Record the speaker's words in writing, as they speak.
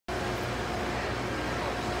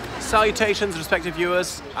Salutations, respected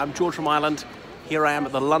viewers. I'm George from Ireland. Here I am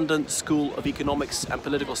at the London School of Economics and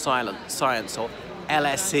Political Science, or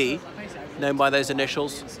LSE, known by those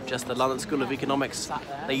initials, just the London School of Economics.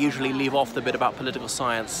 They usually leave off the bit about political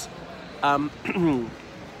science. It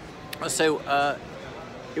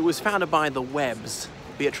was founded by the Webbs,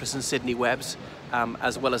 Beatrice and Sidney Webbs,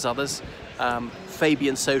 as well as others,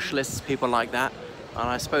 Fabian socialists, people like that. And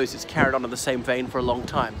I suppose it's carried on in the same vein for a long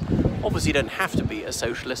time. Obviously you don't have to be a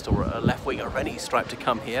socialist or a left-winger of any stripe to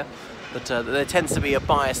come here, but there tends to be a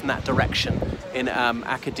bias in that direction in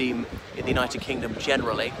academe in the United Kingdom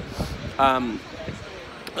generally. Now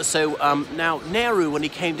Nehru, when he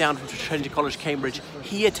came down from Trinity College, Cambridge,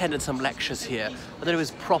 he attended some lectures here. I don't know if he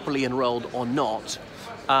was properly enrolled or not.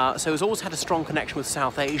 So he's always had a strong connection with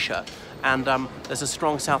South Asia, and there's a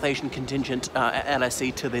strong South Asian contingent at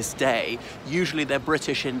LSE to this day. Usually they're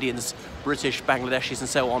British Indians, British Bangladeshis and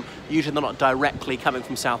so on. Usually they're not directly coming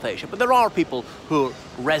from South Asia, but there are people who are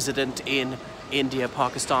resident in India,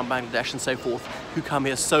 Pakistan, Bangladesh and so forth, who come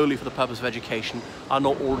here solely for the purpose of education, are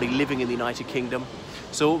not already living in the United Kingdom.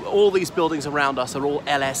 So all these buildings around us are all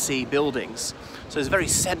LSE buildings. So it's very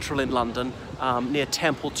central in London, near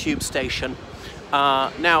Temple Tube Station.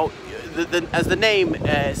 Now, as the name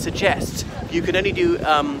suggests, you can only do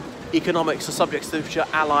economics or subjects which are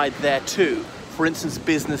allied thereto. For instance,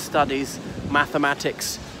 business studies,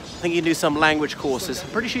 mathematics. I think you can do some language courses. I'm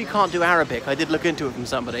pretty sure you can't do Arabic. I did look into it from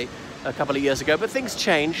somebody a couple of years ago, but things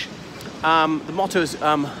change. The motto is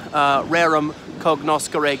rerum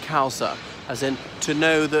cognoscere causa, as in to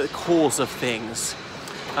know the cause of things.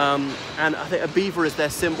 And I think a beaver is their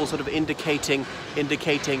symbol, sort of indicating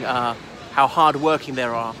how hard-working they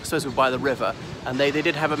are, especially by the river. And they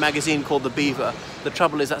did have a magazine called The Beaver. The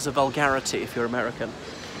trouble is that's a vulgarity if you're American.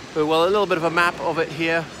 But, well, a little bit of a map of it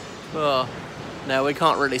here. Oh, no, we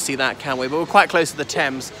can't really see that, can we? But we're quite close to the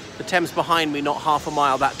Thames. The Thames behind me, not half a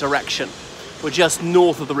mile that direction. We're just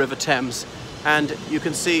north of the River Thames. And you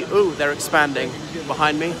can see, ooh, they're expanding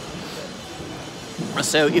behind me.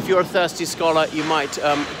 So if you're a thirsty scholar, you might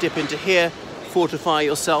dip into here, fortify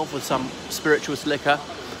yourself with some spirituous liquor.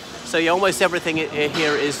 So yeah, almost everything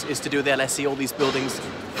here is to do with the LSE, all these buildings,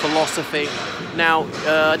 philosophy. Now,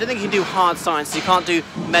 I don't think you can do hard science. You can't do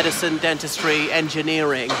medicine, dentistry,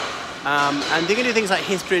 engineering. And you can do things like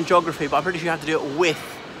history and geography, but I'm pretty sure you have to do it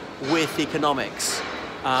with economics.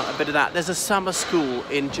 A bit of that. There's a summer school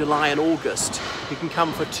in July and August. You can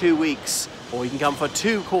come for 2 weeks, or you can come for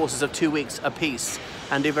 2 courses of 2 weeks apiece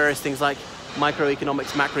and do various things like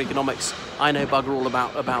microeconomics, macroeconomics. I know bugger all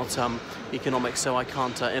about economics, so I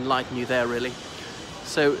can't enlighten you there really.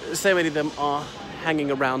 So many of them are hanging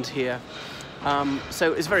around here.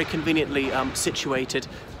 So it's very conveniently situated.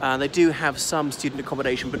 They do have some student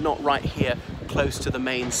accommodation, but not right here, close to the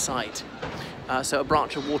main site. So a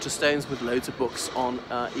branch of Waterstones with loads of books on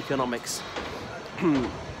economics.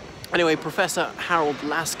 Anyway, Professor Harold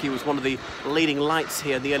Laski was one of the leading lights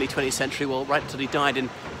here in the early 20th century, well, right until he died in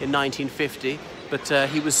 1950. But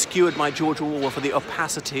he was skewered by George Orwell for the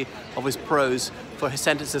opacity of his prose, for his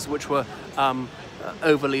sentences which were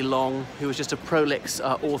overly long. He was just a prolix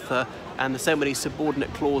author, and there's so many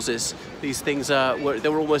subordinate clauses. These things they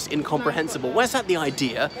were almost incomprehensible. Where's that the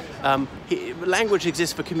idea? Language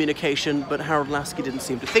exists for communication, but Harold Laski didn't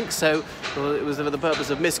seem to think so. It was for the purpose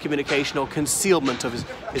of miscommunication or concealment of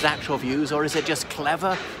his actual views, or is it just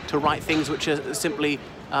clever to write things which are simply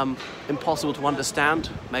impossible to understand?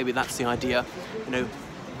 Maybe that's the idea, you know,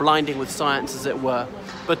 blinding with science as it were.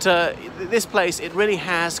 But this place, it really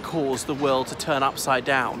has caused the world to turn upside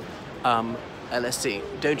down, LSE,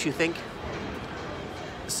 don't you think?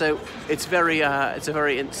 So it's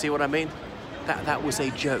see what I mean? That was a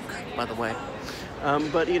joke, by the way.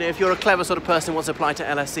 But you know, if you're a clever sort of person who wants to apply to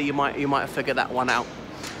LSE, you might have figured that one out.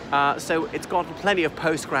 So it's got plenty of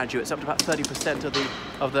postgraduates. Up to about 30%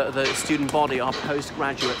 of the student body are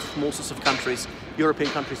postgraduates from all sorts of countries,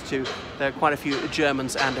 European countries too. There are quite a few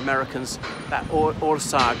Germans and Americans. That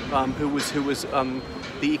Orsag, who was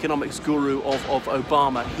the economics guru of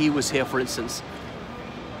Obama, he was here, for instance.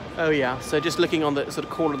 Oh yeah. So just looking on the sort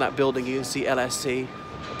of corner of that building, you can see LSE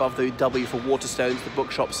above the W for Waterstones, the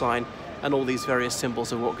bookshop sign, and all these various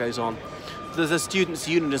symbols of what goes on. There's a students'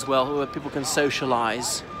 union as well, where people can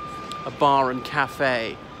socialise, a bar and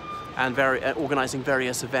cafe, and organising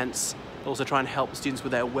various events. Also try and help students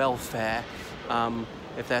with their welfare.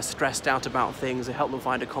 If they're stressed out about things, they help them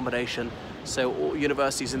find accommodation. So all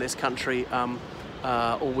universities in this country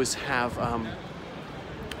always have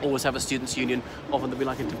a students' union. Often there'll be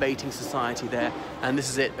like a debating society there, and this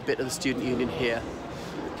is it, a bit of the student union here.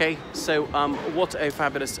 Okay, so what a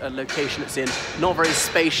fabulous location it's in. Not very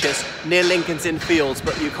spacious, near Lincoln's Inn Fields,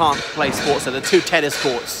 but you can't play sports there. There are 2 tennis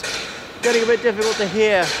courts. Getting a bit difficult to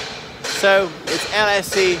hear. So it's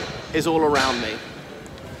LSE is all around me.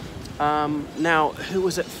 Now, who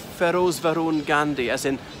was it? Feroz Varun Gandhi, as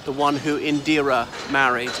in the one who Indira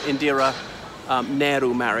married. Indira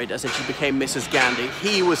Nehru married, as in she became Mrs. Gandhi.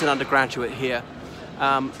 He was an undergraduate here.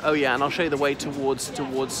 Oh yeah, and I'll show you the way towards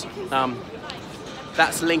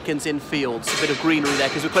that's Lincoln's Inn Fields. A bit of greenery there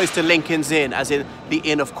because we're close to Lincoln's Inn, as in the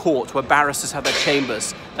Inn of Court, where barristers have their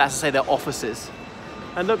chambers. That's to say their offices.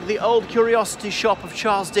 And look, the old curiosity shop of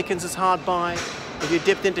Charles Dickens is hard by. If you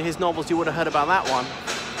dipped into his novels, you would have heard about that one.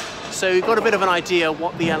 So you've got a bit of an idea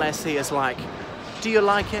what the LSE is like. Do you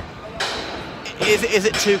like it? Is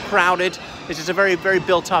it too crowded? It's just a very, very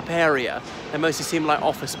built-up area. They mostly seem like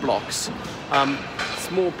office blocks.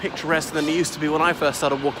 It's more picturesque than it used to be when I first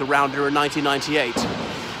started walking around here in 1998.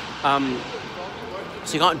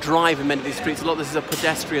 So you can't drive in many of these streets. A lot of this is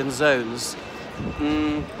pedestrian zones.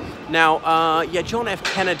 Now, yeah, John F.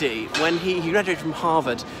 Kennedy, when he graduated from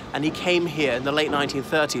Harvard and he came here in the late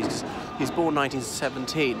 1930s, he was born in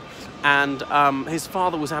 1917, and his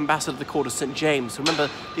father was ambassador to the court of St. James. Remember,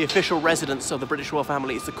 the official residence of the British royal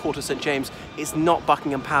family is the court of St. James. It's not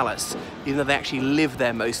Buckingham Palace, even though they actually live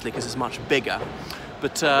there mostly because it's much bigger.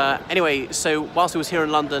 But anyway, so whilst he was here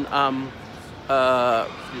in London,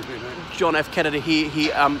 John F. Kennedy, he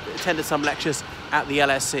attended some lectures at the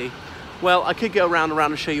LSE. Well, I could go around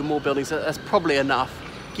and show you more buildings. That's probably enough.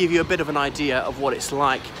 Give you a bit of an idea of what it's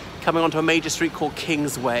like. Coming onto a major street called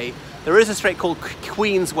Kingsway. There is a street called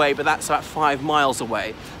Queensway, but that's about 5 miles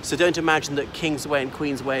away. So don't imagine that Kingsway and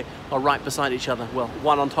Queensway are right beside each other. Well,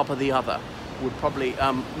 one on top of the other would probably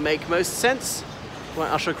make most sense. Right,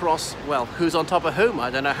 Usher Cross, well, who's on top of whom? I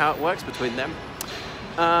don't know how it works between them.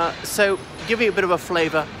 So, give you a bit of a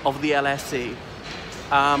flavour of the LSE.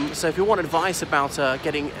 So if you want advice about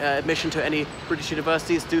getting admission to any British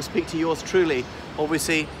universities, do speak to yours truly.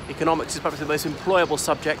 Obviously, economics is probably the most employable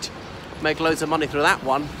subject. Make loads of money through that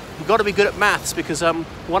one. You've got to be good at maths, because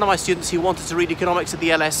one of my students, he wanted to read economics at the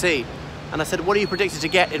LSE. And I said, what are you predicted to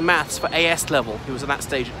get in maths for AS level? He was at that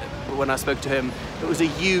stage when I spoke to him. It was a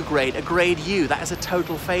U grade, a grade U. That is a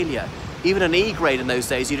total failure. Even an E grade in those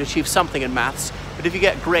days, you'd achieve something in maths. But if you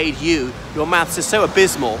get grade U, your maths is so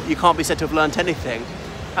abysmal, you can't be said to have learnt anything.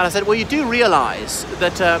 And I said, well, you do realise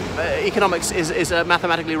that economics is a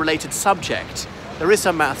mathematically related subject. There is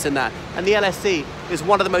some maths in that. And the LSE is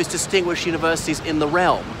one of the most distinguished universities in the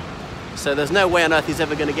realm. So there's no way on earth he's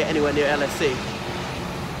ever going to get anywhere near LSE.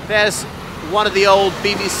 There's one of the old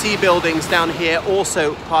BBC buildings down here,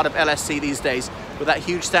 also part of LSE these days, with that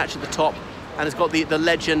huge statue at the top. And it's got the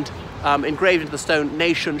legend engraved into the stone,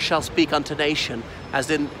 nation shall speak unto nation,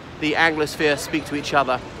 as in the Anglosphere speak to each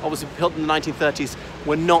other. Obviously, built in the 1930s,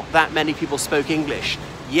 when not that many people spoke English.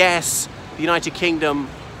 Yes, the United Kingdom,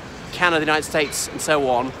 Canada, the United States, and so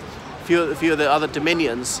on, a few of the other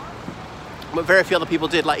dominions, but very few other people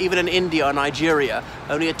did. Like even in India or Nigeria,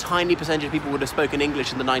 only a tiny percentage of people would have spoken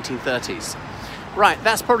English in the 1930s. Right,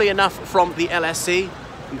 that's probably enough from the LSE.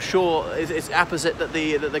 I'm sure it's apposite that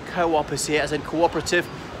the co-op is here, as in cooperative.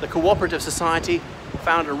 The Cooperative Society,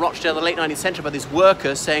 founded in Rochdale in the late 19th century by these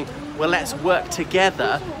workers saying, well, let's work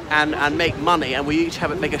together and make money, and we each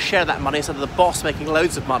make a share of that money instead of the boss making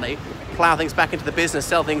loads of money, plough things back into the business,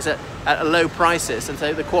 sell things at low prices. And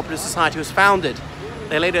so the Cooperative Society was founded.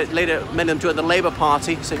 They later many of them joined the Labour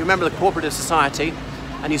Party. So if you remember the Cooperative Society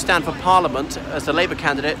and you stand for Parliament as the Labour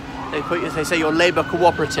candidate, they say you're Labour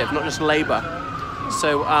cooperative, not just Labour.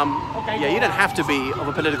 So yeah, you don't have to be of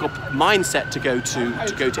a political mindset to go to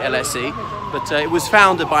LSE, but it was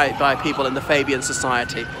founded by people in the Fabian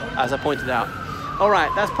Society, as I pointed out. All right,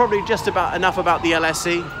 that's probably just about enough about the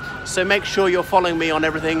LSE. So make sure you're following me on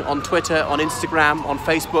everything, on Twitter, on Instagram, on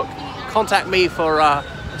Facebook. Contact me for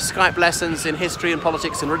Skype lessons in history and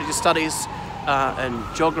politics and religious studies, and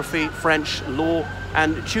geography, French, law,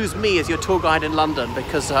 and choose me as your tour guide in London,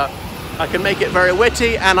 because I can make it very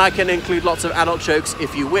witty, and I can include lots of adult jokes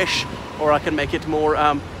if you wish, or I can make it more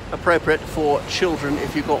appropriate for children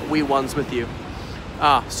if you've got wee ones with you.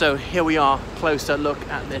 So here we are, closer look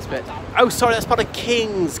at this bit. Oh, sorry, that's part of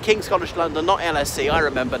King's College London, not LSE, I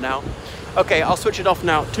remember now. Okay, I'll switch it off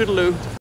now. Toodaloo.